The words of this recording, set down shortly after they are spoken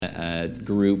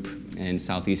group in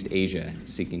Southeast Asia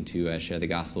seeking to share the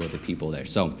gospel with the people there.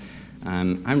 So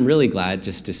I'm really glad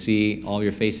just to see all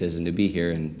your faces and to be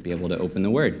here and be able to open the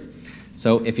Word.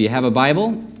 So if you have a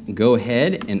Bible, go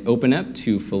ahead and open up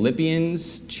to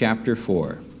Philippians chapter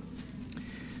 4.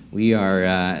 We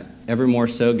are ever more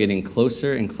so getting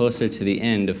closer and closer to the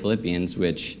end of Philippians,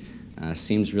 which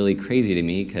seems really crazy to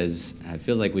me because it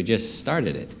feels like we just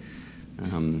started it.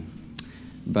 I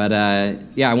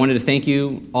wanted to thank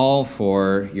you all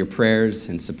for your prayers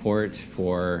and support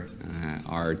for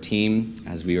our team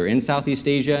as we were in Southeast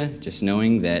Asia. Just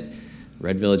knowing that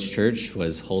Red Village Church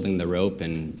was holding the rope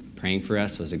and praying for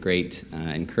us was a great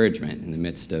encouragement in the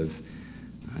midst of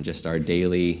just our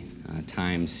daily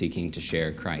time seeking to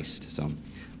share Christ. So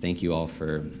thank you all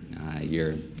for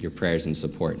your prayers and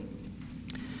support.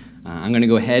 I'm going to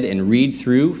go ahead and read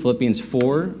through Philippians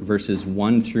 4, verses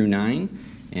 1 through 9.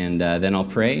 And then I'll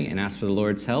pray and ask for the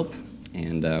Lord's help,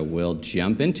 and we'll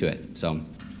jump into it. So,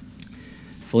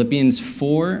 Philippians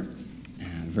 4,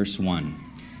 verse 1.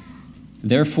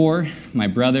 Therefore, my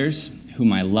brothers,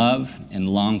 whom I love and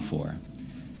long for,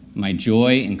 my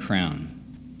joy and crown,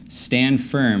 stand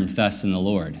firm thus in the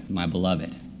Lord, my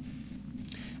beloved.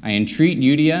 I entreat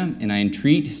Euodia and I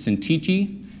entreat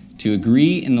Syntyche to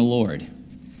agree in the Lord.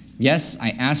 Yes, I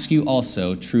ask you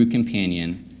also, true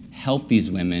companion, help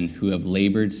these women who have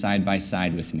labored side by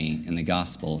side with me in the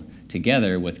gospel,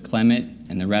 together with Clement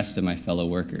and the rest of my fellow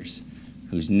workers,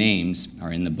 whose names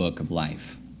are in the book of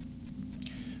life.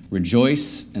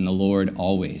 Rejoice in the Lord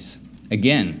always.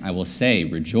 Again, I will say,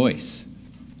 rejoice.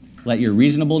 Let your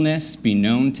reasonableness be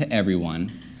known to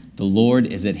everyone. The Lord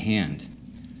is at hand.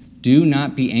 Do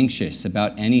not be anxious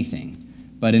about anything,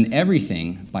 but in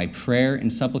everything, by prayer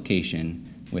and supplication,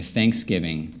 with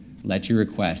thanksgiving, let your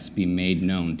requests be made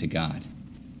known to God.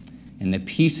 And the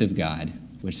peace of God,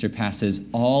 which surpasses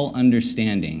all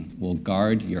understanding, will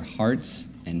guard your hearts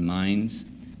and minds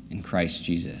in Christ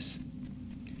Jesus.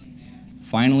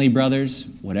 Finally, brothers,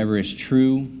 whatever is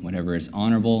true, whatever is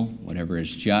honorable, whatever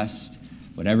is just,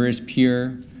 whatever is pure,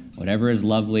 whatever is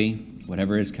lovely,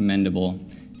 whatever is commendable,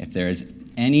 if there is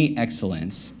any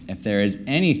excellence, if there is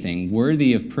anything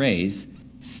worthy of praise,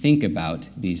 think about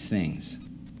these things.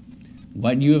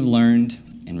 What you have learned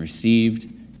and received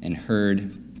and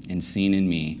heard and seen in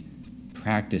me,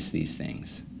 practice these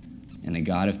things, and the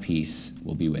God of peace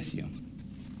will be with you.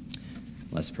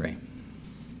 Let's pray.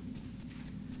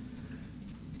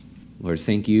 Lord,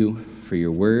 thank you for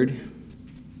your word.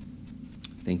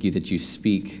 Thank you that you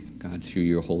speak, God, through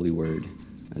your holy word,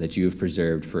 that you have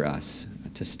preserved for us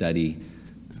to study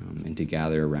and to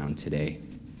gather around today.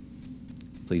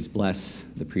 Please bless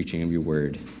the preaching of your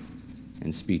word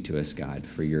and speak to us, God,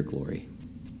 for your glory.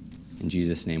 In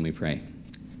Jesus' name we pray.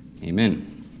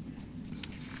 Amen.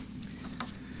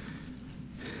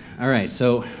 All right,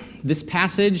 so this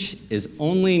passage is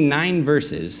only 9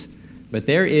 verses, but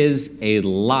there is a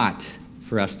lot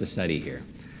for us to study here.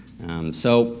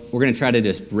 So we're going to try to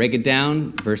just break it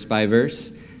down verse by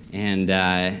verse, and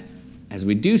as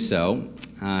we do so,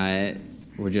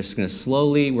 we're just going to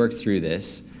slowly work through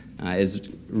this. Has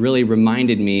really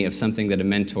reminded me of something that a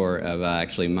mentor of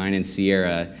actually mine and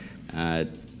Sierra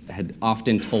had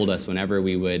often told us whenever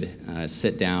we would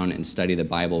sit down and study the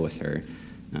Bible with her.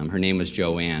 Her name was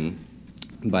Joanne,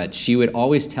 but she would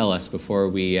always tell us before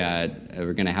we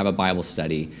were going to have a Bible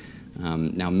study,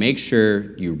 now make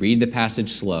sure you read the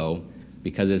passage slow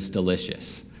because it's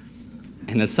delicious.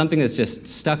 And it's something that's just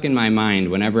stuck in my mind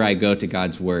whenever I go to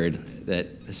God's Word,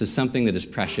 that this is something that is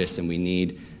precious and we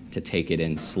need to take it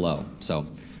in slow. So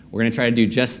we're going to try to do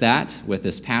just that with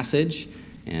this passage,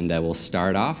 and we'll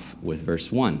start off with verse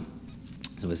 1.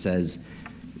 So it says,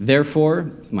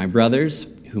 Therefore, my brothers,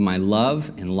 whom I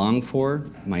love and long for,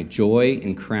 my joy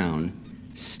and crown,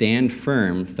 stand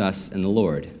firm thus in the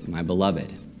Lord, my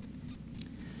beloved.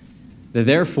 The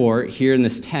therefore here in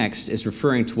this text is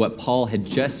referring to what Paul had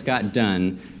just got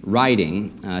done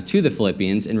writing to the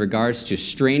Philippians in regards to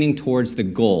straining towards the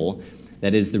goal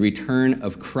that is the return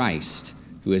of Christ,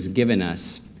 who has given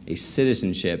us a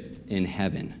citizenship in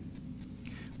heaven.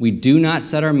 We do not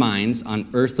set our minds on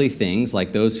earthly things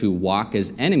like those who walk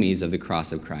as enemies of the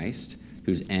cross of Christ,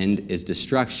 whose end is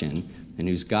destruction, and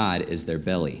whose God is their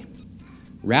belly.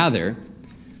 Rather,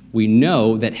 we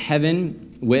know that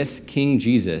heaven with King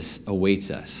Jesus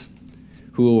awaits us,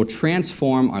 who will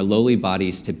transform our lowly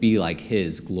bodies to be like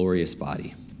his glorious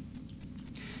body.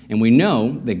 And we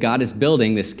know that God is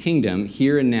building this kingdom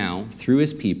here and now through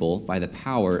his people by the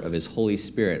power of his Holy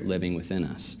Spirit living within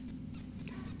us.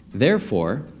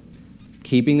 Therefore,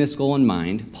 keeping this goal in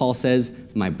mind, Paul says,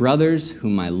 my brothers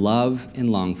whom I love and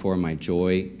long for, my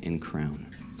joy and crown.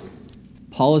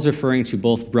 Paul is referring to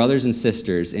both brothers and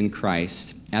sisters in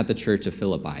Christ at the church of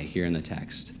Philippi here in the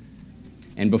text.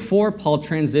 And before Paul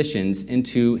transitions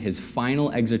into his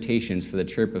final exhortations for the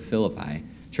church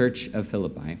of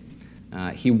Philippi,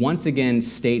 he once again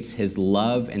states his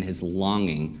love and his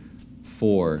longing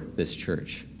for this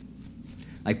church.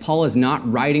 Like, Paul is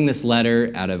not writing this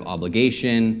letter out of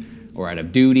obligation or out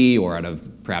of duty or out of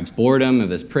perhaps boredom of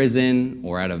this prison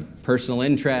or out of personal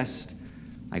interest.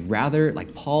 Rather,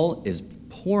 Paul is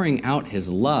pouring out his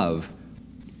love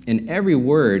in every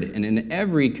word and in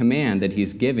every command that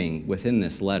he's giving within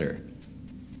this letter.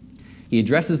 He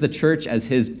addresses the church as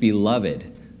his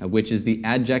beloved, which is the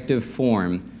adjective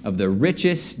form of the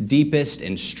richest, deepest,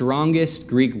 and strongest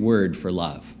Greek word for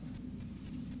love.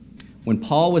 When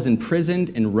Paul was imprisoned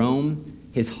in Rome,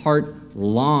 his heart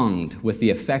longed with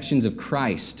the affections of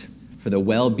Christ for the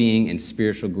well-being and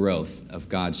spiritual growth of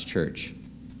God's church.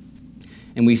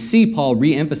 And we see Paul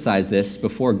re-emphasize this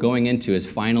before going into his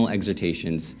final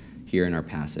exhortations here in our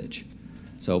passage.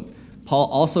 So Paul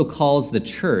also calls the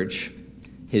church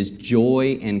his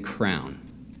joy and crown,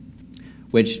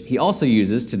 which he also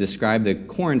uses to describe the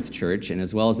Corinth church and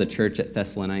as well as the church at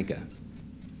Thessalonica.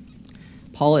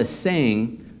 Paul is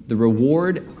saying the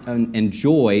reward and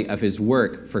joy of his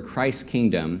work for Christ's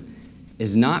kingdom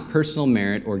is not personal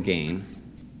merit or gain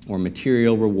or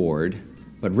material reward,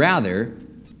 but rather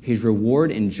his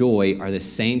reward and joy are the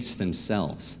saints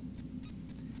themselves.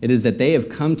 It is that they have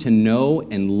come to know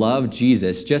and love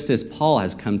Jesus just as Paul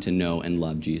has come to know and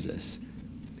love Jesus.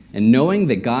 And knowing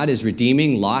that God is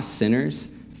redeeming lost sinners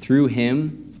through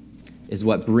him is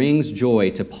what brings joy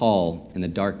to Paul in the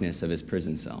darkness of his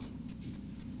prison cell.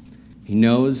 He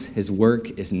knows his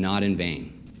work is not in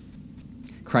vain.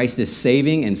 Christ is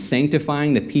saving and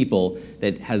sanctifying the people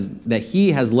that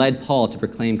he has led Paul to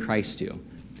proclaim Christ to.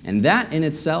 And that in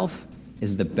itself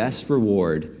is the best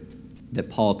reward that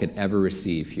Paul could ever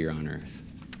receive here on earth.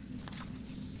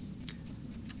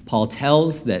 Paul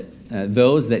tells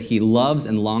those that he loves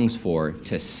and longs for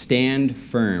to stand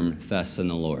firm thus in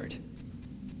the Lord.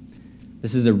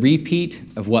 This is a repeat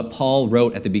of what Paul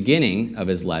wrote at the beginning of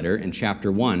his letter in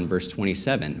chapter 1, verse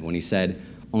 27, when he said,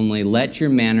 "Only let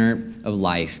your manner of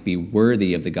life be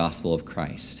worthy of the gospel of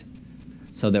Christ,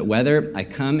 so that whether I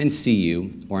come and see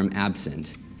you or am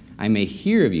absent, I may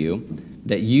hear of you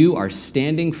that you are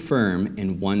standing firm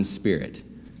in one spirit,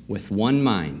 with one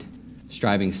mind,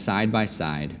 striving side by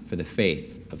side for the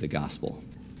faith of the gospel."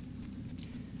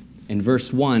 In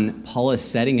verse 1, Paul is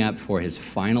setting up for his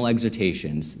final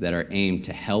exhortations that are aimed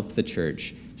to help the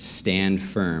church stand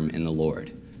firm in the Lord,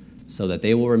 so that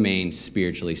they will remain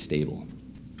spiritually stable.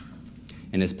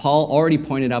 And as Paul already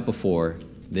pointed out before,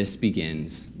 this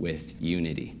begins with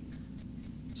unity.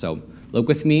 So look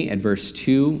with me at verse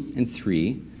 2 and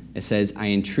 3. It says, "I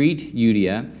entreat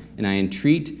Euodia and I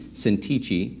entreat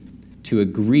Syntyche to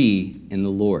agree in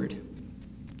the Lord.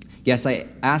 Yes, I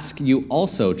ask you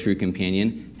also, true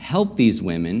companion, help these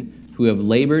women who have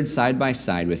labored side by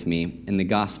side with me in the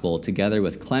gospel, together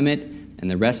with Clement and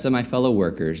the rest of my fellow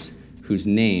workers, whose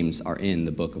names are in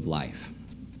the book of life."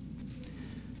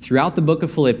 Throughout the book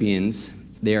of Philippians,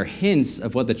 there are hints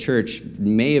of what the church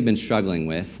may have been struggling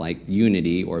with, like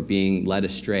unity or being led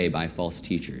astray by false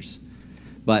teachers.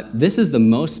 But this is the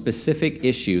most specific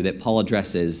issue that Paul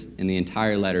addresses in the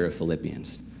entire letter of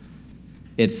Philippians.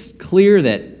 It's clear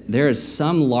that there is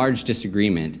some large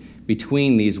disagreement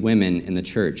between these women in the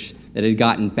church that had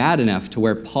gotten bad enough to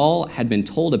where Paul had been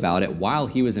told about it while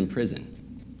he was in prison.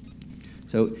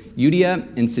 So Euodia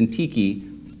and Syntyche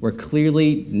were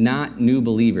clearly not new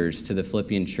believers to the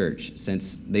Philippian church,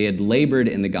 since they had labored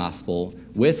in the gospel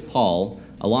with Paul,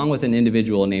 along with an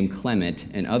individual named Clement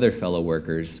and other fellow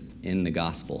workers in the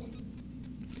gospel.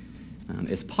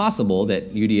 It's possible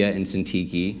that Euodia and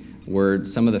Syntyche were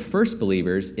some of the first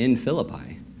believers in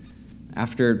Philippi.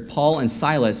 After Paul and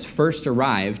Silas first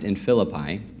arrived in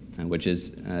Philippi, which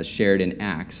is shared in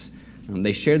Acts,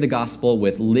 they shared the gospel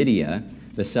with Lydia,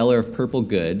 the seller of purple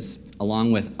goods,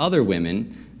 along with other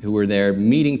women who were there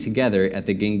meeting together at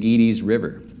the Gangites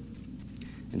River.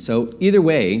 And so either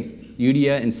way,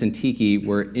 Euodia and Syntyche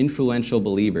were influential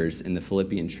believers in the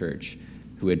Philippian church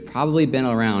who had probably been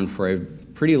around for a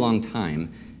pretty long time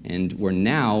and were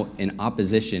now in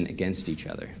opposition against each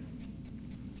other.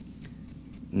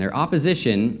 And their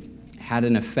opposition had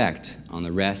an effect on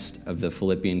the rest of the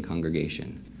Philippian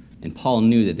congregation, and Paul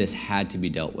knew that this had to be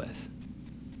dealt with.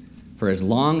 For as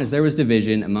long as there was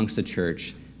division amongst the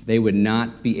church, they would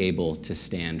not be able to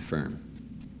stand firm.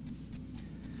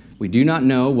 We do not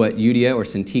know what Euodia or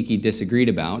Syntyche disagreed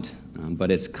about, but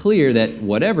it's clear that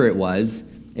whatever it was,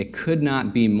 it could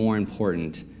not be more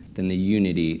important than the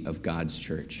unity of God's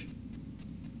church.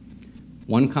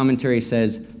 One commentary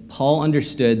says, Paul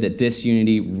understood that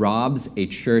disunity robs a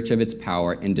church of its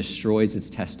power and destroys its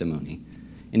testimony.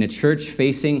 And a church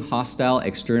facing hostile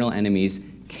external enemies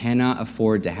cannot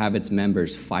afford to have its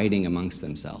members fighting amongst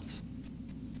themselves.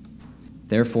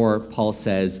 Therefore, Paul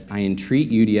says, I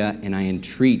entreat Euodia and I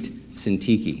entreat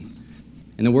Syntyche.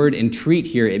 And the word entreat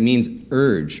here, it means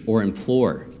urge or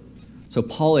implore. So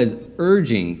Paul is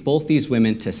urging both these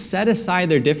women to set aside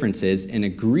their differences and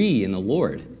agree in the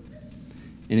Lord.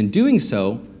 And in doing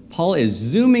so, Paul is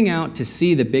zooming out to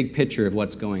see the big picture of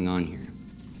what's going on here.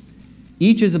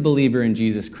 Each is a believer in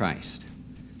Jesus Christ.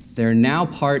 They're now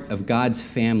part of God's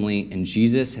family, and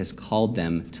Jesus has called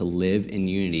them to live in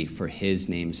unity for his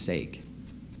name's sake.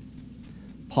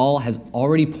 Paul has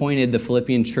already pointed the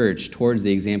Philippian church towards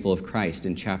the example of Christ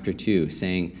in chapter 2,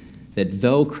 saying that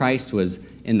though Christ was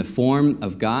in the form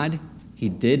of God, he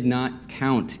did not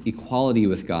count equality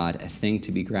with God a thing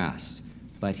to be grasped,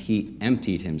 but he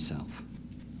emptied himself.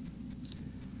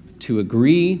 To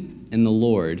agree in the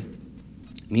Lord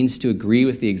means to agree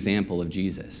with the example of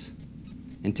Jesus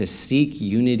and to seek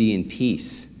unity and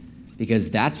peace, because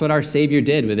that's what our Savior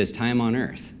did with his time on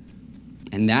earth.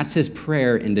 And that's his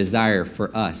prayer and desire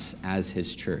for us as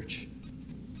his church.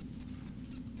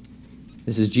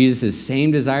 This is Jesus'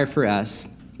 same desire for us,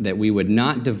 that we would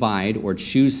not divide or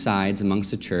choose sides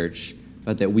amongst the church,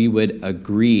 but that we would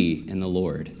agree in the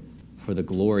Lord for the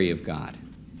glory of God.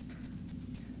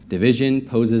 Division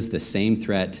poses the same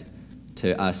threat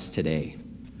to us today.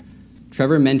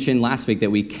 Trevor mentioned last week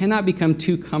that we cannot become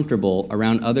too comfortable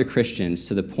around other Christians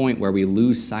to the point where we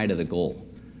lose sight of the goal.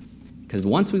 Because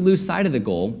once we lose sight of the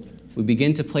goal, we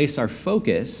begin to place our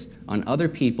focus on other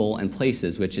people and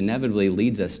places, which inevitably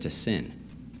leads us to sin.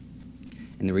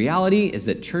 And the reality is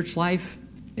that church life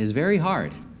is very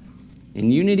hard,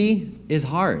 and unity is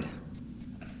hard.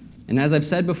 And as I've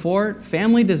said before,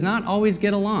 family does not always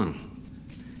get along.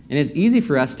 And it's easy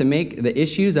for us to make the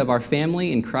issues of our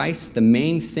family in Christ the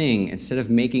main thing instead of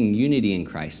making unity in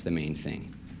Christ the main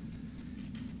thing.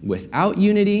 Without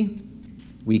unity,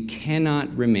 we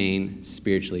cannot remain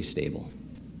spiritually stable.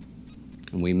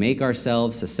 And we make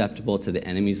ourselves susceptible to the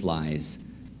enemy's lies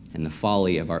and the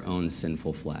folly of our own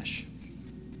sinful flesh.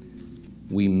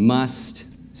 We must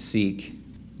seek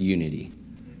unity.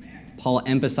 Paul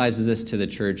emphasizes this to the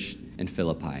church in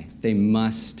Philippi. They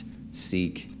must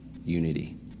seek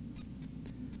unity.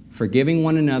 Forgiving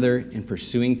one another and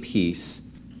pursuing peace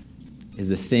is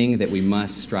the thing that we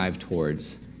must strive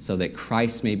towards, so that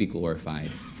Christ may be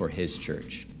glorified for his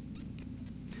church.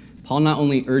 Paul not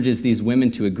only urges these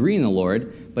women to agree in the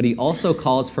Lord, but he also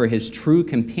calls for his true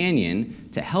companion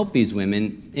to help these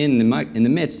women in the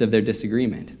midst of their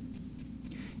disagreement.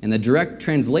 And the direct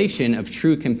translation of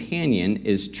true companion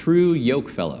is true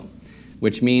yokefellow,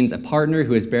 which means a partner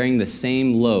who is bearing the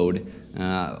same load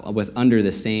under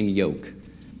the same yoke.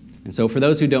 And so for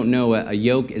those who don't know, a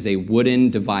yoke is a wooden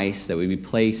device that would be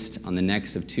placed on the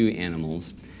necks of two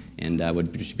animals, and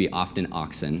would be often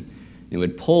oxen. It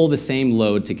would pull the same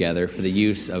load together for the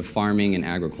use of farming and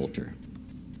agriculture.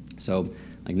 So,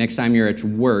 like next time you're at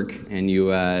work and you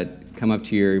come up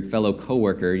to your fellow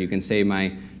coworker, you can say,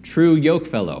 "My true yoke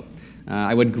fellow."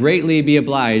 I would greatly be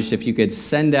obliged if you could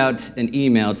send out an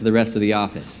email to the rest of the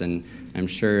office, and I'm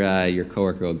sure your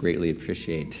coworker will greatly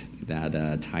appreciate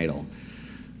that title.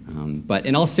 But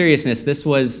in all seriousness, this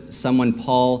was someone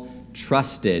Paul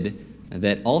trusted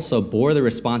that also bore the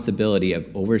responsibility of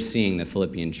overseeing the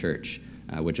Philippian church,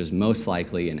 which was most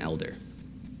likely an elder.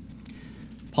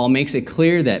 Paul makes it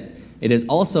clear that it is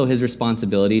also his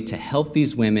responsibility to help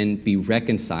these women be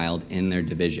reconciled in their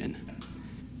division.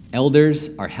 Elders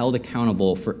are held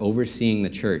accountable for overseeing the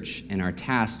church and are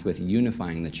tasked with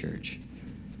unifying the church.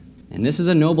 And this is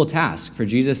a noble task, for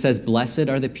Jesus says, "Blessed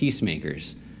are the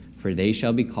peacemakers, for they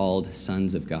shall be called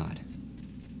sons of God."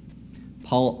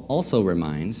 Paul also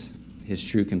reminds his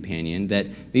true companion that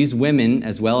these women,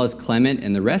 as well as Clement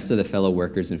and the rest of the fellow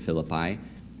workers in Philippi,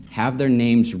 have their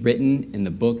names written in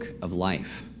the book of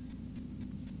life.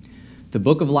 The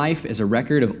book of life is a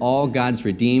record of all God's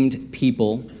redeemed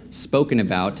people spoken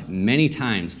about many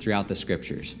times throughout the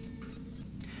scriptures.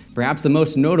 Perhaps the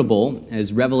most notable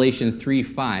is Revelation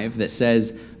 3:5 that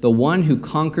says, "The one who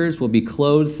conquers will be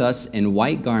clothed thus in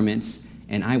white garments,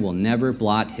 and I will never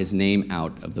blot his name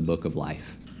out of the book of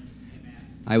life.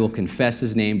 I will confess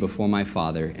his name before my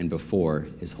Father and before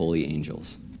his holy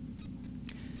angels."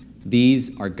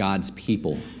 These are God's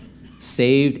people,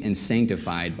 saved and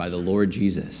sanctified by the Lord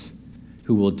Jesus,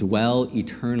 who will dwell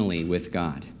eternally with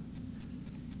God.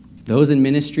 Those in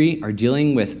ministry are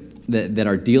dealing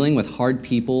with hard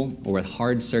people or with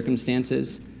hard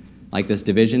circumstances, like this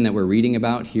division that we're reading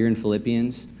about here in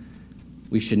Philippians.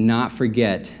 We should not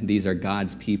forget these are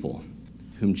God's people,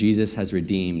 whom Jesus has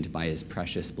redeemed by his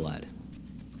precious blood.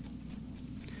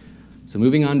 So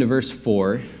moving on to verse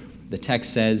 4, the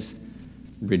text says,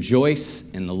 "Rejoice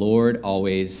in the Lord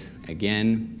always.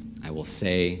 Again, I will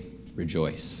say,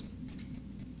 rejoice."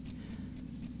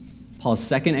 Paul's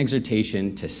second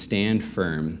exhortation to stand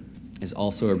firm is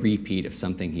also a repeat of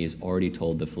something he has already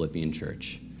told the Philippian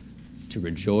church, to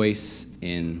rejoice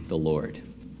in the Lord.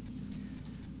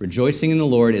 Rejoicing in the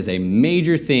Lord is a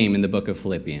major theme in the book of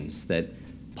Philippians that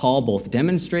Paul both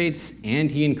demonstrates and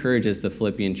he encourages the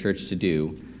Philippian church to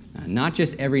do, not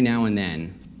just every now and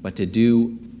then, but to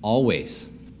do always.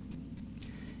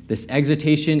 This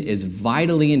exhortation is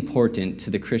vitally important to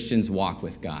the Christian's walk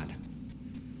with God.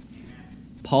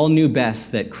 Paul knew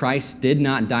best that Christ did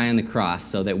not die on the cross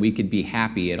so that we could be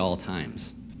happy at all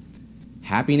times.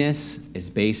 Happiness is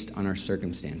based on our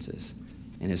circumstances,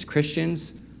 and as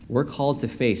Christians, we're called to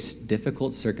face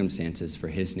difficult circumstances for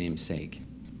his name's sake.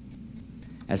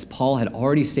 As Paul had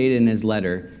already stated in his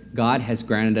letter, God has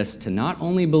granted us to not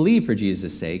only believe for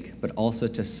Jesus' sake, but also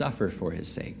to suffer for his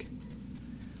sake.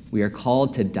 We are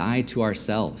called to die to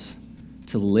ourselves,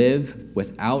 to live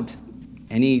without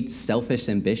any selfish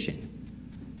ambition,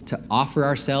 to offer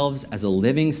ourselves as a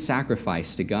living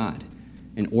sacrifice to God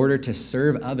in order to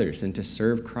serve others and to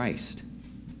serve Christ.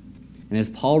 And as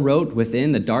Paul wrote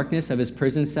within the darkness of his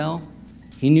prison cell,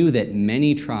 he knew that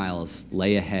many trials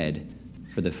lay ahead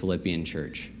for the Philippian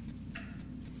church.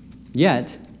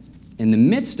 Yet, in the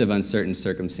midst of uncertain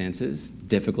circumstances,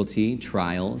 difficulty,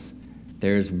 trials,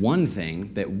 there's one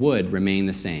thing that would remain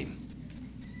the same,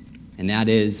 and that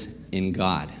is in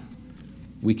God.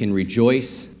 We can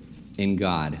rejoice in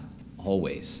God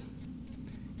always.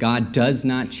 God does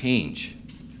not change.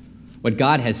 What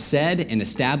God has said and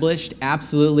established,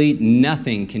 absolutely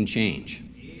nothing can change.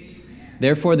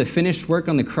 Therefore, the finished work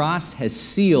on the cross has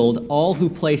sealed all who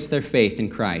place their faith in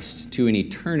Christ to an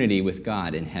eternity with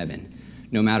God in heaven,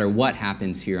 no matter what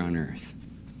happens here on earth.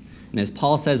 And as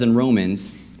Paul says in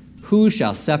Romans, "Who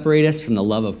shall separate us from the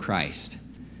love of Christ?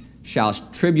 Shall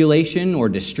tribulation or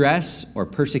distress or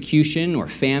persecution or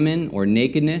famine or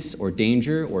nakedness or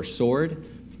danger or sword?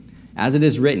 As it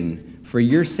is written, for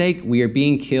your sake we are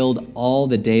being killed all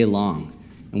the day long,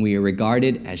 and we are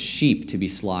regarded as sheep to be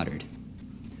slaughtered.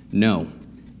 No,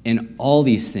 in all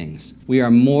these things we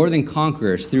are more than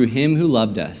conquerors through him who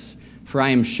loved us. For I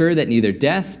am sure that neither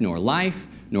death nor life,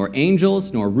 nor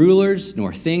angels, nor rulers,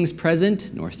 nor things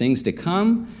present, nor things to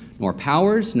come, nor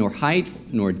powers, nor height,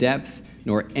 nor depth,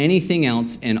 nor anything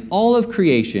else in all of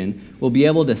creation will be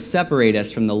able to separate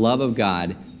us from the love of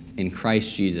God in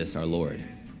Christ Jesus our Lord."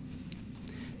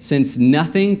 Since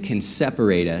nothing can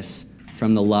separate us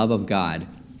from the love of God,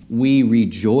 we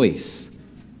rejoice.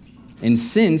 And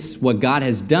since what God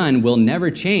has done will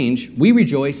never change, we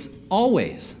rejoice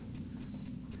always.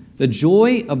 The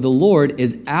joy of the Lord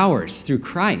is ours through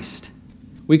Christ.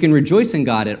 We can rejoice in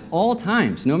God at all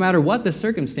times, no matter what the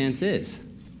circumstance is,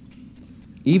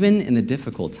 even in the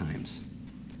difficult times.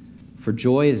 For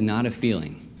joy is not a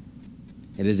feeling.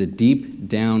 It is a deep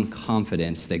down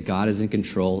confidence that God is in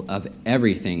control of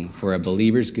everything for a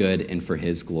believer's good and for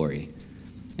his glory.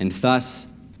 And thus,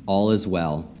 all is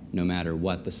well, no matter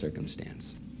what the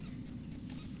circumstance.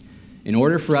 In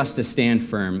order for us to stand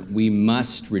firm, we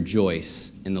must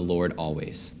rejoice in the Lord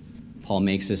always. Paul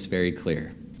makes this very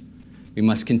clear. We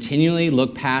must continually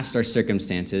look past our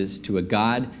circumstances to a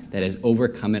God that has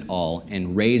overcome it all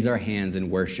and raise our hands in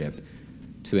worship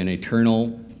to an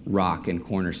eternal rock and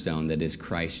cornerstone that is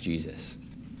Christ Jesus.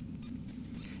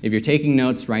 If you're taking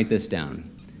notes, write this down.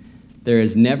 There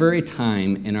is never a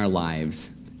time in our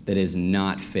lives that is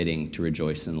not fitting to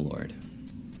rejoice in the Lord.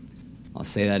 I'll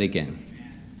say that again.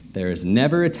 There is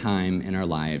never a time in our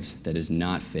lives that is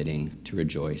not fitting to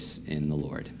rejoice in the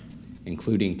Lord,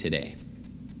 including today.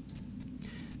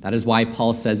 That is why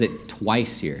Paul says it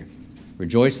twice here.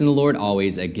 Rejoice in the Lord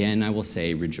always. Again, I will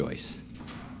say rejoice.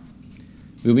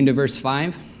 Moving to verse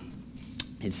 5,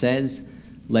 it says,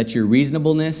 "Let your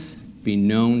reasonableness be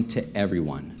known to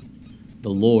everyone. The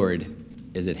Lord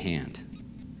is at hand."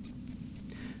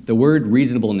 The word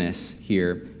reasonableness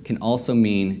here can also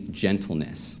mean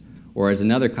gentleness, or as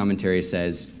another commentary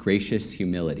says, gracious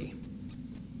humility.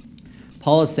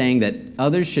 Paul is saying that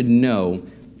others should know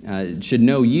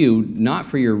you not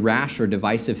for your rash or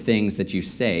divisive things that you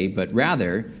say, but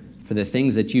rather for the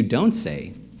things that you don't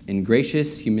say, in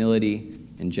gracious humility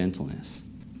and gentleness.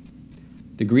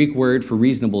 The Greek word for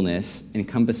reasonableness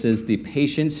encompasses the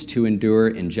patience to endure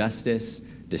injustice,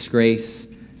 disgrace,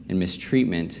 and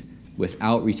mistreatment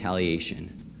without retaliation,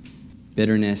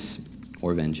 bitterness,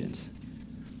 or vengeance.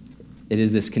 It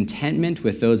is this contentment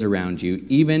with those around you,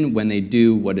 even when they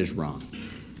do what is wrong.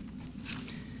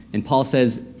 And Paul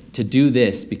says to do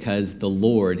this because the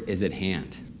Lord is at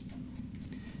hand.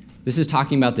 This is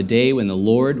talking about the day when the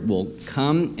Lord will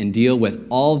come and deal with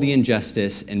all the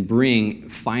injustice and bring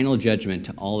final judgment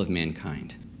to all of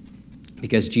mankind.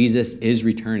 Because Jesus is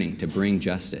returning to bring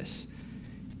justice.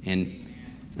 And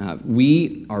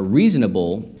we are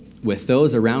reasonable with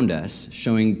those around us,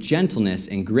 showing gentleness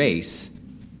and grace,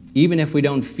 even if we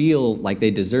don't feel like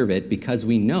they deserve it, because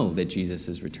we know that Jesus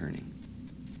is returning.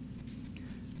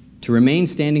 To remain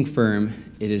standing firm,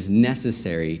 it is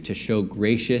necessary to show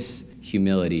gracious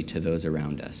humility to those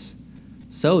around us,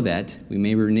 so that we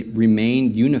may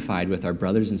remain unified with our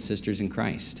brothers and sisters in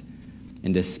Christ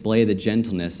and display the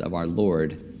gentleness of our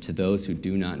Lord to those who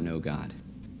do not know God.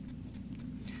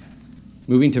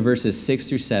 Moving to verses 6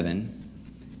 through 7,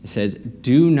 it says,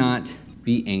 "Do not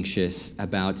be anxious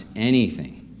about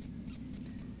anything,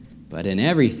 but in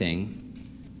everything,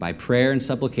 by prayer and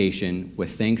supplication,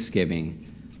 with thanksgiving,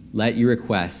 let your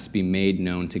requests be made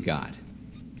known to God.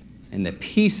 And the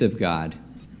peace of God,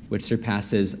 which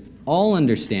surpasses all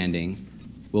understanding,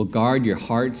 will guard your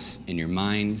hearts and your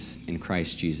minds in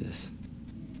Christ Jesus."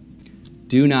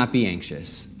 Do not be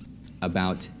anxious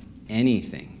about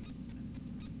anything.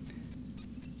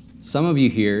 Some of you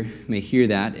here may hear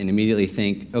that and immediately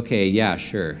think, okay, yeah,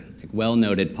 sure. Like, well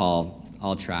noted, Paul.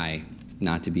 I'll try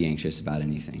not to be anxious about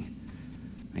anything.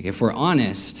 Like, if we're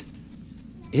honest,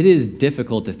 it is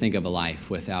difficult to think of a life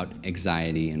without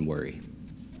anxiety and worry.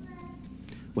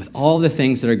 With all the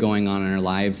things that are going on in our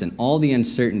lives and all the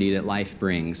uncertainty that life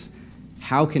brings,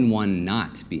 how can one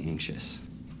not be anxious?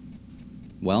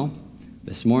 Well,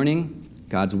 this morning,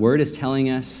 God's Word is telling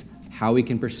us how we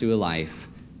can pursue a life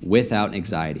without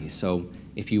anxiety. So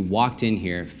if you walked in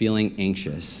here feeling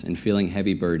anxious and feeling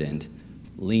heavy burdened,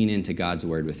 lean into God's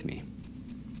Word with me.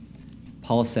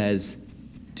 Paul says,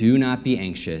 do not be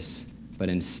anxious, but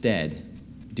instead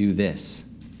do this.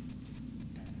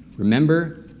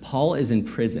 Remember, Paul is in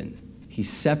prison. He's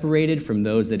separated from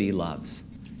those that he loves.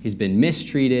 He's been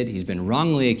mistreated. He's been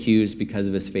wrongly accused because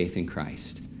of his faith in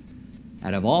Christ.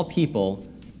 Out of all people,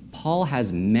 Paul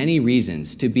has many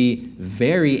reasons to be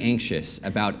very anxious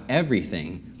about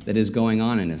everything that is going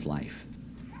on in his life.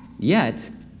 Yet,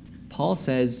 Paul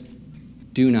says,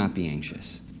 do not be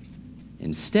anxious.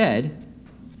 Instead,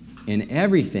 in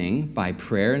everything, by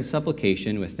prayer and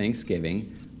supplication with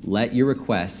thanksgiving, let your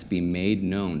requests be made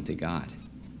known to God.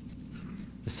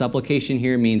 The supplication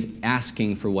here means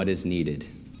asking for what is needed.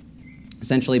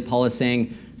 Essentially, Paul is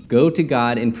saying, go to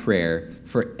God in prayer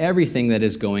for everything that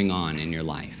is going on in your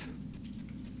life.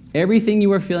 Everything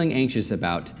you are feeling anxious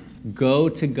about, go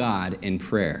to God in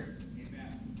prayer.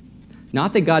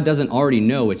 Not that God doesn't already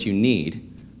know what you need,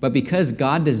 but because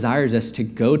God desires us to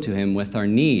go to Him with our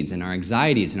needs and our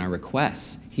anxieties and our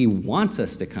requests, He wants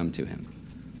us to come to Him.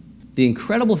 The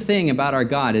incredible thing about our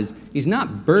God is He's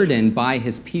not burdened by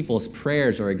His people's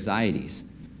prayers or anxieties.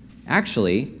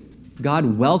 Actually, God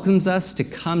welcomes us to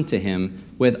come to Him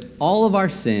with all of our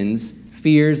sins,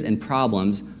 fears, and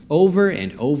problems over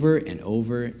and over and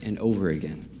over and over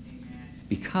again,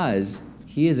 because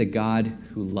He is a God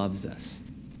who loves us.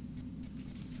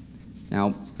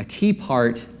 Now, a key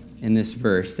part in this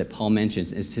verse that Paul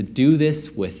mentions is to do this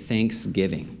with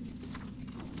thanksgiving.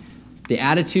 The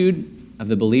attitude of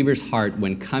the believer's heart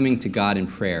when coming to God in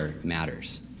prayer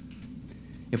matters.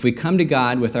 If we come to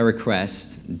God with our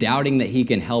requests, doubting that He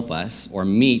can help us or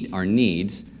meet our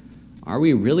needs, are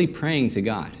we really praying to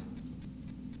God?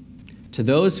 To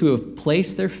those who have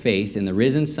placed their faith in the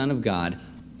risen Son of God,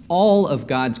 all of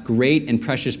God's great and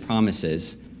precious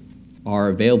promises are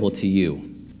available to you.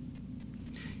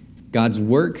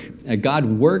 God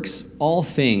works all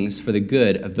things for the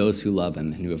good of those who love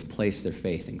Him and who have placed their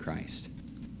faith in Christ.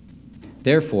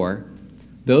 Therefore,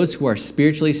 those who are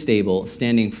spiritually stable,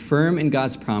 standing firm in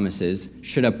God's promises,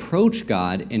 should approach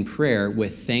God in prayer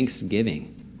with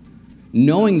thanksgiving,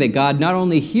 knowing that God not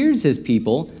only hears His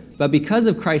people, but because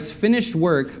of Christ's finished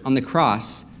work on the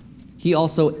cross, He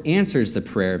also answers the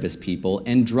prayer of His people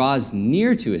and draws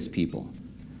near to His people.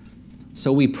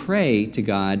 So we pray to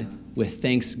God with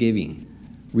thanksgiving,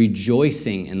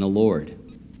 rejoicing in the Lord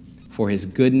for His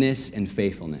goodness and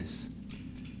faithfulness,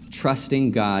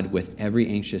 trusting God with every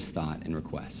anxious thought and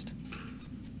request.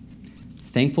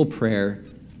 Thankful prayer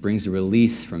brings a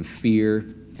release from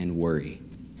fear and worry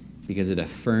because it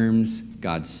affirms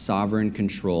God's sovereign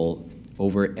control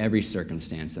over every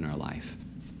circumstance in our life.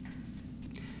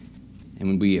 And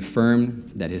when we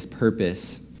affirm that His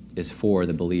purpose is for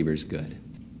the believer's good.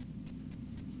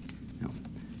 Now,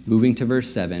 moving to verse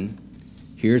 7,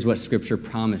 Here's what Scripture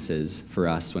promises for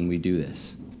us when we do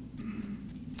this.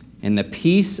 And the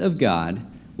peace of God,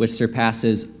 which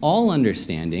surpasses all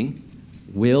understanding,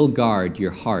 will guard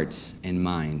your hearts and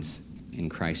minds in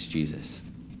Christ Jesus.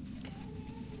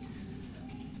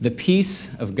 The peace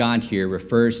of God here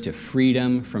refers to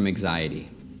freedom from anxiety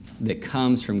that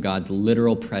comes from God's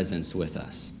literal presence with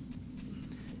us.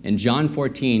 In John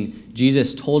 14,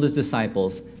 Jesus told his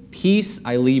disciples, "Peace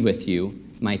I leave with you,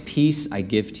 my peace I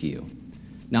give to you.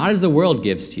 Not as the world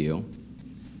gives to you.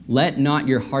 Let not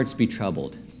your hearts be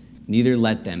troubled, neither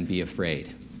let them be afraid."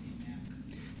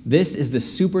 This is the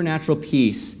supernatural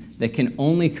peace that can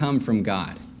only come from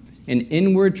God, an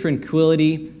inward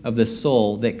tranquility of the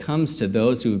soul that comes to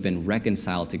those who have been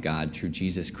reconciled to God through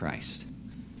Jesus Christ.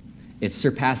 It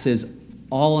surpasses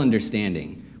all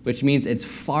understanding, which means it's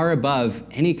far above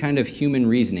any kind of human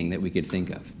reasoning that we could think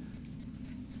of.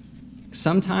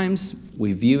 Sometimes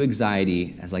we view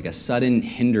anxiety as like a sudden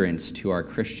hindrance to our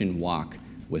Christian walk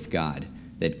with God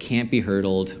that can't be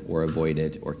hurdled or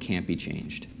avoided or can't be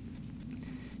changed.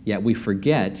 Yet we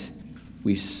forget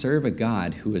we serve a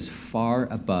God who is far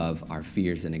above our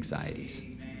fears and anxieties.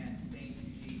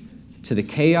 To the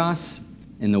chaos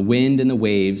and the wind and the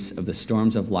waves of the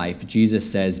storms of life, Jesus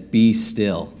says, "Be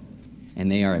still," and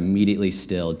they are immediately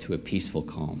stilled to a peaceful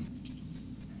calm.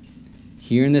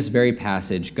 Here in this very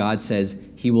passage, God says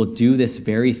he will do this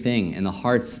very thing in the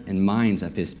hearts and minds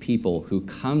of his people who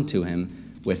come to him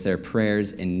with their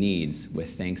prayers and needs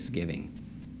with thanksgiving.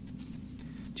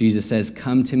 Jesus says,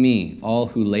 "Come to me, all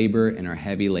who labor and are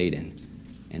heavy laden,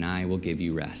 and I will give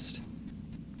you rest."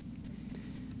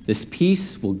 This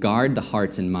peace will guard the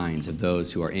hearts and minds of those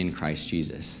who are in Christ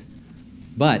Jesus.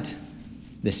 But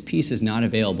this peace is not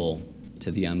available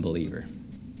to the unbeliever.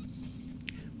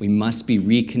 We must be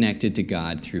reconnected to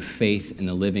God through faith in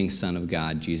the living Son of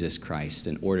God, Jesus Christ,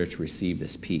 in order to receive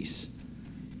this peace.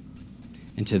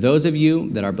 And to those of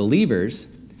you that are believers,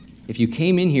 if you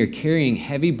came in here carrying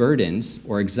heavy burdens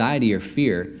or anxiety or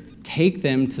fear, take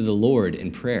them to the Lord in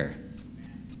prayer.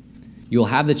 You will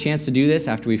have the chance to do this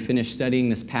after we finish studying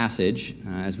this passage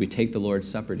as we take the Lord's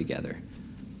Supper together.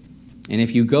 And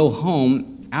if you go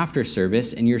home after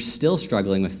service and you're still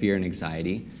struggling with fear and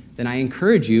anxiety, then I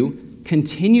encourage you,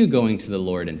 continue going to the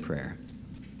Lord in prayer.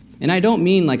 And I don't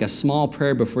mean like a small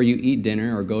prayer before you eat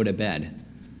dinner or go to bed.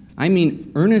 I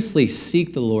mean earnestly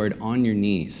seek the Lord on your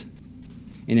knees.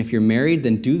 And if you're married,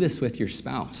 then do this with your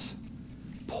spouse.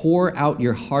 Pour out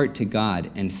your heart to God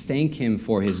and thank him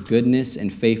for his goodness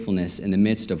and faithfulness in the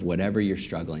midst of whatever you're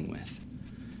struggling with.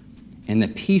 And the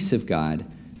peace of God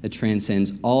that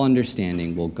transcends all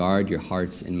understanding will guard your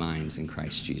hearts and minds in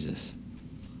Christ Jesus.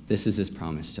 This is his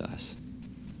promise to us.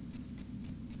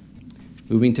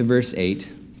 Moving to verse 8,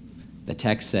 the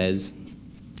text says,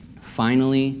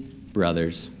 "Finally,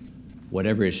 brothers,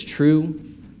 whatever is true,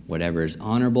 whatever is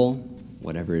honorable,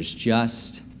 whatever is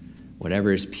just,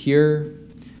 whatever is pure,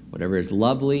 whatever is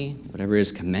lovely, whatever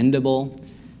is commendable,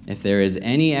 if there is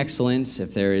any excellence,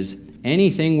 if there is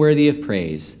anything worthy of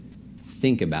praise,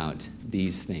 think about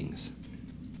these things."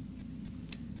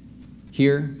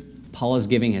 Here, Paul is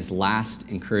giving his last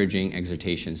encouraging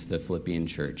exhortations to the Philippian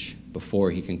church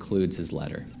before he concludes his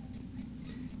letter.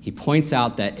 He points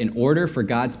out that in order for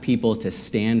God's people to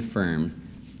stand firm,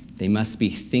 they must be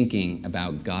thinking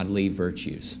about godly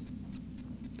virtues.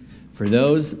 For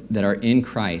those that are in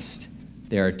Christ,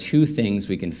 there are two things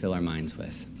we can fill our minds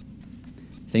with.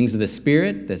 Things of the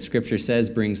Spirit that Scripture says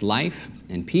brings life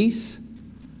and peace,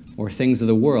 or things of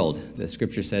the world that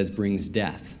Scripture says brings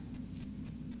death.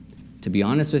 To be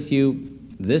honest with you,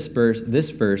 this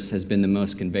verse has been the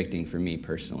most convicting for me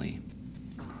personally.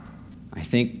 I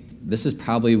think this is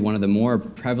probably one of the more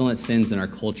prevalent sins in our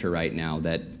culture right now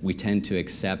that we tend to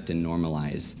accept and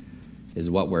normalize, is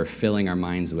what we're filling our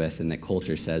minds with and that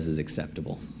culture says is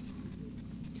acceptable.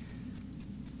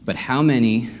 But how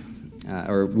many,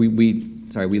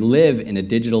 we live in a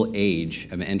digital age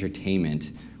of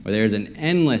entertainment where there's an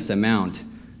endless amount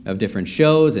of different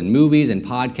shows and movies and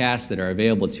podcasts that are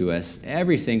available to us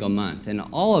every single month, and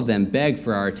all of them beg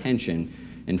for our attention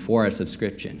and for our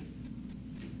subscription.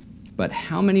 But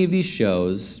how many of these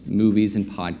shows, movies, and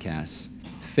podcasts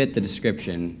fit the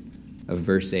description of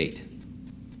verse 8?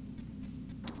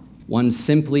 One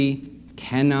simply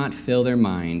cannot fill their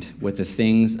mind with the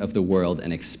things of the world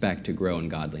and expect to grow in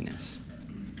godliness.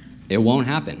 It won't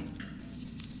happen.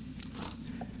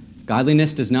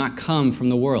 Godliness does not come from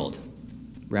the world.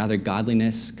 Rather,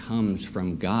 godliness comes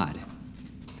from God.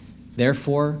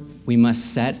 Therefore, we must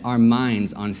set our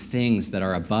minds on things that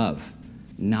are above,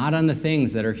 not on the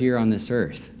things that are here on this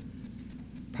earth.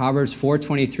 Proverbs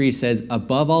 4:23 says,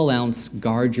 "Above all else,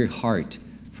 guard your heart,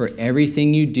 for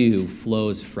everything you do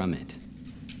flows from it.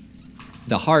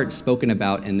 The heart spoken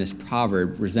about in this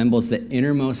proverb resembles the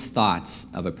innermost thoughts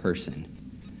of a person.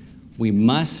 We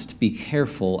must be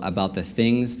careful about the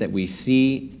things that we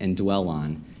see and dwell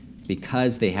on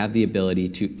because they have the ability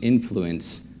to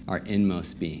influence our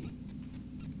inmost being.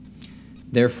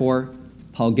 Therefore,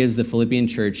 Paul gives the Philippian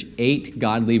church 8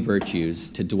 godly virtues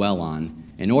to dwell on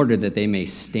in order that they may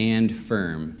stand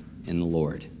firm in the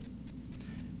Lord.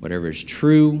 Whatever is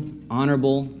true,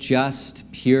 honorable, just,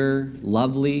 pure,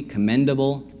 lovely,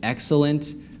 commendable,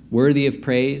 excellent, worthy of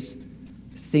praise,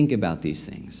 think about these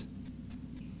things.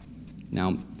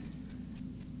 Now,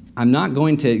 I'm not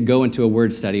going to go into a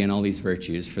word study on all these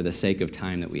virtues for the sake of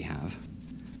time that we have,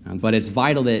 but it's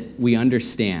vital that we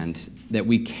understand that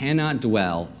we cannot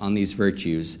dwell on these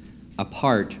virtues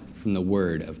apart from the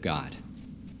Word of God,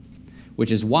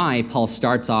 which is why Paul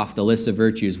starts off the list of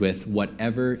virtues with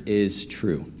whatever is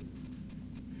true.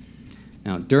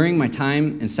 Now, during my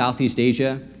time in Southeast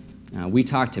Asia, we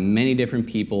talked to many different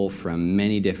people from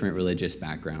many different religious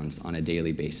backgrounds on a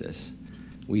daily basis.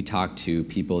 We talked to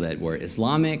people that were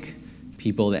Islamic,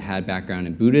 people that had background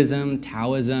in Buddhism,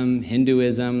 Taoism,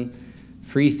 Hinduism,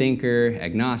 free thinker,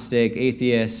 agnostic,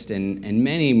 atheist, and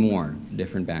many more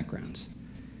different backgrounds.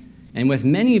 And with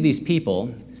many of these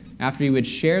people, after you would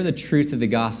share the truth of the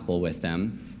gospel with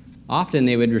them, often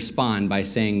they would respond by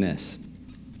saying this: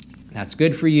 "That's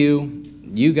good for you.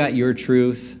 You got your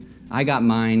truth. I got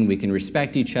mine. We can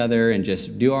respect each other and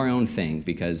just do our own thing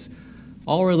because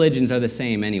all religions are the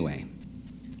same anyway.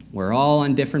 We're all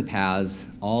on different paths,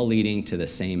 all leading to the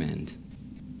same end."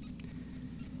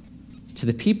 To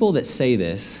the people that say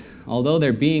this, although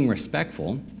they're being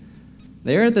respectful,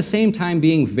 they're at the same time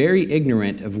being very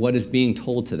ignorant of what is being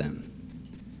told to them.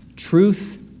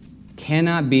 Truth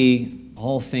cannot be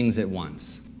all things at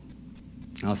once.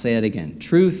 I'll say it again.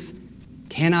 Truth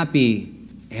cannot be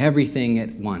everything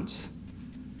at once.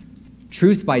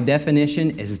 Truth, by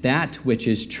definition, is that which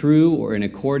is true or in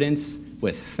accordance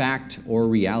with fact or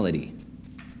reality.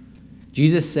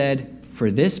 Jesus said,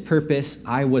 "For this purpose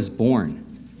I was born,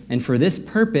 and for this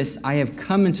purpose I have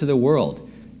come into the world,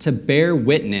 to bear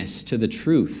witness to the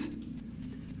truth.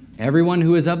 Everyone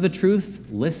who is of the truth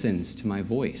listens to my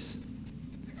voice."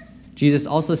 Jesus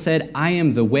also said, "I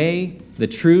am the way, the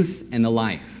truth, and the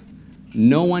life.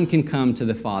 No one can come to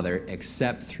the Father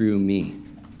except through me."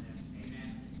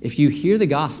 If you hear the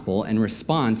gospel and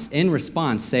in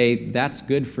response say, "That's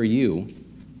good for you,"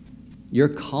 you're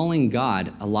calling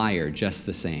God a liar just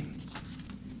the same.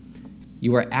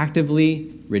 You are actively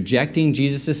rejecting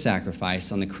Jesus'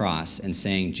 sacrifice on the cross and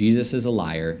saying Jesus is a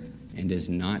liar and is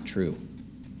not true.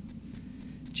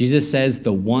 Jesus says,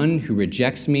 "The one who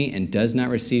rejects me and does not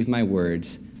receive my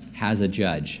words has a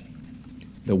judge.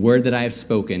 The word that I have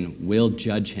spoken will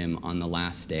judge him on the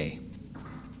last day.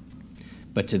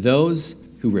 But to those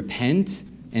who repent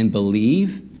and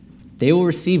believe, they will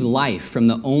receive life from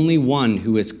the only one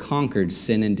who has conquered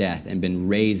sin and death and been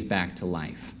raised back to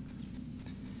life."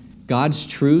 God's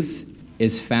truth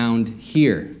is found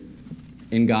here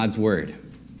in God's word.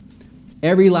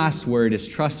 Every last word is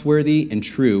trustworthy and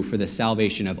true for the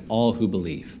salvation of all who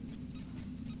believe.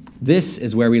 This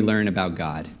is where we learn about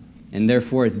God, and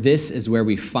therefore this is where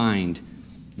we find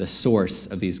the source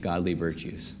of these godly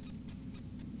virtues.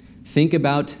 Think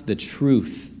about the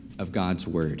truth of God's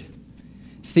word.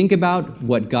 Think about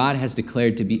what God has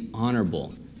declared to be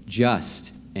honorable,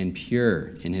 just, and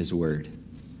pure in his word.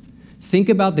 Think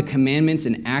about the commandments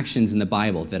and actions in the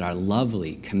Bible that are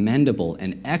lovely, commendable,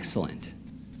 and excellent.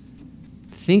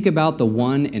 Think about the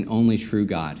one and only true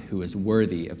God who is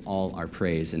worthy of all our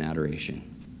praise and adoration.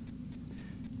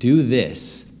 Do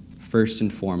this first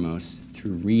and foremost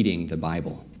through reading the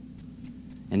Bible.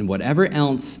 And whatever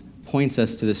else points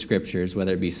us to the scriptures,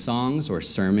 whether it be songs or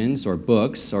sermons or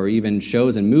books or even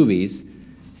shows and movies,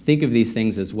 think of these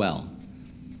things as well.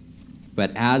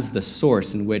 But as the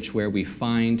source in which where we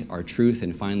find our truth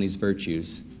and find these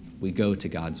virtues, we go to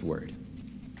God's word.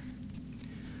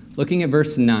 Looking at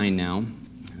verse 9 now,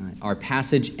 our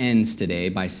passage ends today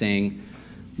by saying,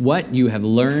 "What you have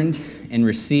learned and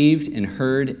received and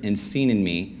heard and seen in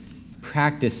me,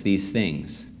 practice these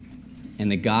things,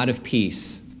 and the God of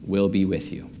peace will be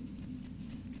with you."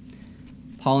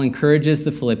 Paul encourages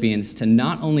the Philippians to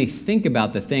not only think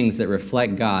about the things that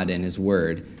reflect God and his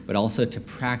word, but also to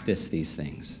practice these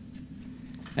things.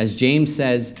 As James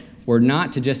says, we're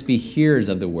not to just be hearers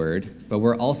of the word, but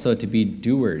we're also to be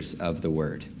doers of the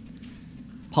word.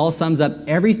 Paul sums up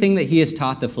everything that he has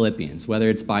taught the Philippians, whether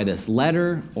it's by this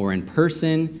letter or in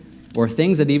person or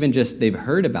things that even just they've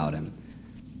heard about him.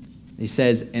 He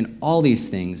says, in all these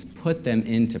things, put them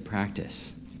into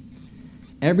practice.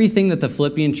 Everything that the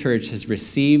Philippian church has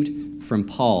received from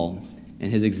Paul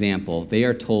and his example, they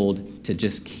are told to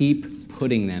just keep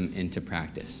putting them into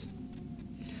practice.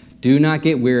 Do not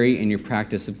get weary in your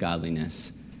practice of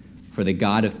godliness, for the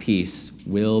God of peace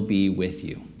will be with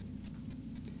you.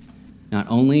 Not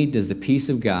only does the peace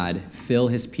of God fill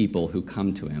his people who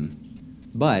come to him,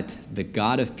 but the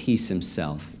God of peace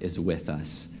himself is with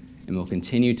us and will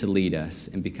continue to lead us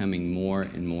in becoming more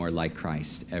and more like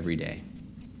Christ every day.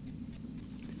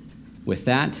 With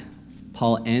that,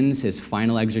 Paul ends his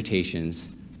final exhortations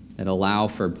that allow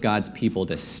for God's people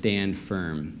to stand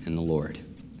firm in the Lord.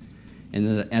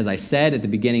 And as I said at the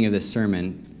beginning of this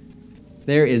sermon,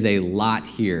 there is a lot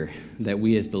here that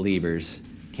we as believers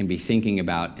can be thinking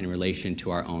about in relation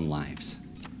to our own lives.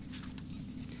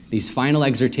 These final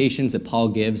exhortations that Paul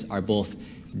gives are both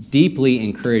deeply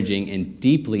encouraging and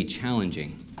deeply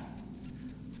challenging.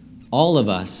 All of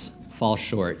us fall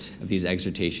short of these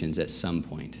exhortations at some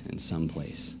point, in some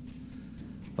place.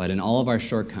 But in all of our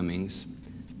shortcomings,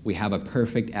 we have a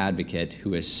perfect advocate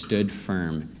who has stood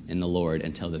firm in the Lord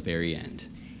until the very end.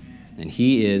 And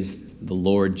he is the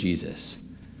Lord Jesus,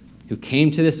 who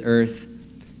came to this earth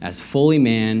as fully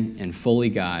man and fully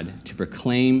God to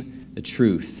proclaim the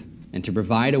truth and to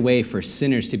provide a way for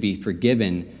sinners to be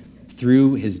forgiven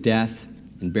through his death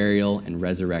and burial and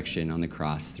resurrection on the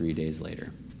cross 3 days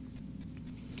later.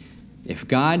 If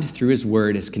God, through his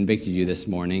word, has convicted you this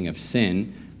morning of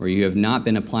sin, or you have not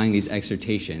been applying these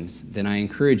exhortations, then I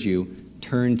encourage you,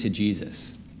 turn to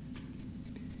Jesus.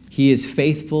 He is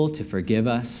faithful to forgive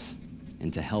us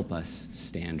and to help us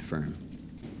stand firm.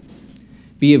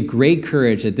 Be of great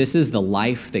courage that this is the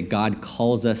life that God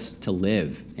calls us to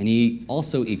live, and he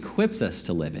also equips us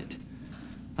to live it.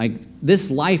 Like this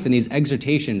life and these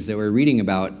exhortations that we're reading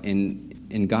about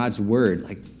in God's word,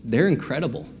 like they're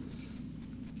incredible.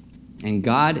 And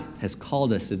God has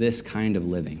called us to this kind of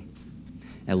living.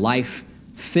 A life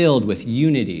filled with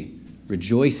unity,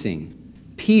 rejoicing,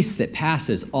 peace that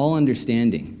passes all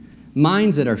understanding,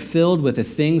 minds that are filled with the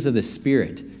things of the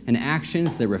Spirit, and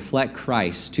actions that reflect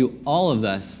Christ to all of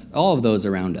those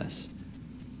around us.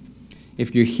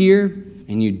 If you're here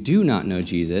and you do not know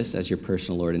Jesus as your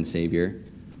personal Lord and Savior,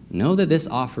 know that this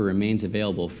offer remains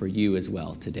available for you as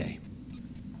well today.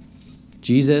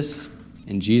 Jesus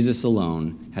and Jesus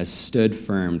alone has stood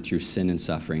firm through sin and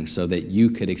suffering so that you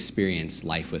could experience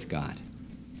life with God.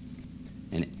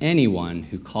 And anyone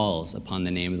who calls upon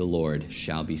the name of the Lord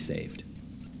shall be saved.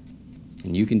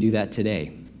 And you can do that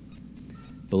today.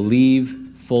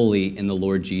 Believe fully in the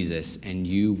Lord Jesus, and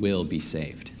you will be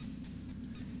saved.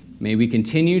 May we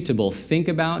continue to both think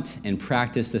about and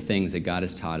practice the things that God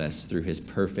has taught us through his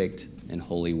perfect and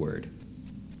holy word.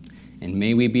 And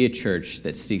may we be a church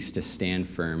that seeks to stand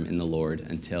firm in the Lord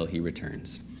until he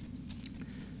returns.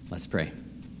 Let's pray.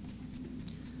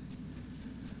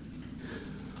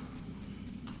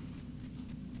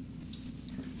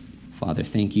 Father,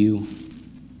 thank you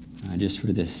just for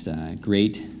this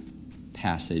great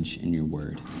passage in your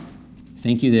word.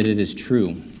 Thank you that it is true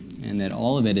and that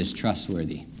all of it is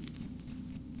trustworthy.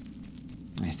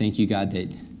 I thank you, God,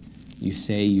 that you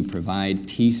say you provide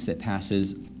peace that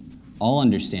passes all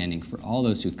understanding for all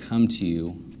those who come to you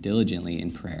diligently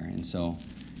in prayer. And so,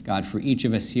 God, for each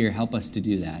of us here, help us to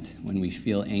do that when we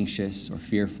feel anxious or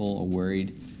fearful or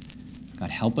worried. God,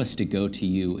 help us to go to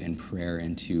you in prayer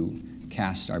and to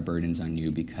cast our burdens on you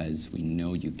because we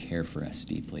know you care for us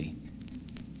deeply.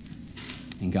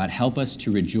 And God, help us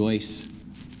to rejoice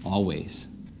always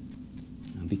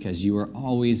because you are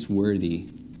always worthy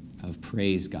of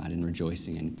praise, God, and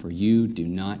rejoicing. And for you do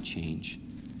not change.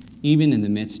 Even in the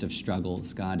midst of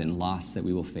struggles, God, and loss that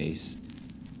we will face,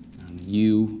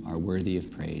 you are worthy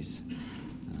of praise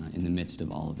in the midst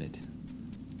of all of it.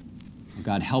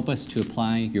 God, help us to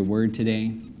apply your word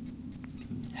today.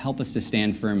 Help us to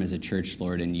stand firm as a church,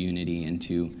 Lord, in unity and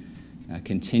to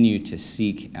continue to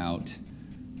seek out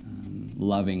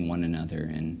loving one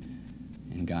another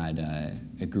and God,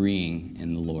 agreeing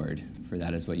in the Lord, for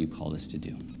that is what you called us to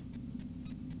do.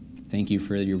 Thank you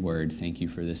for your word. Thank you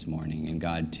for this morning. And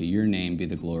God, to your name be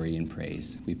the glory and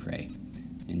praise, we pray.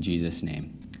 In Jesus'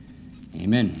 name,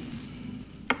 amen.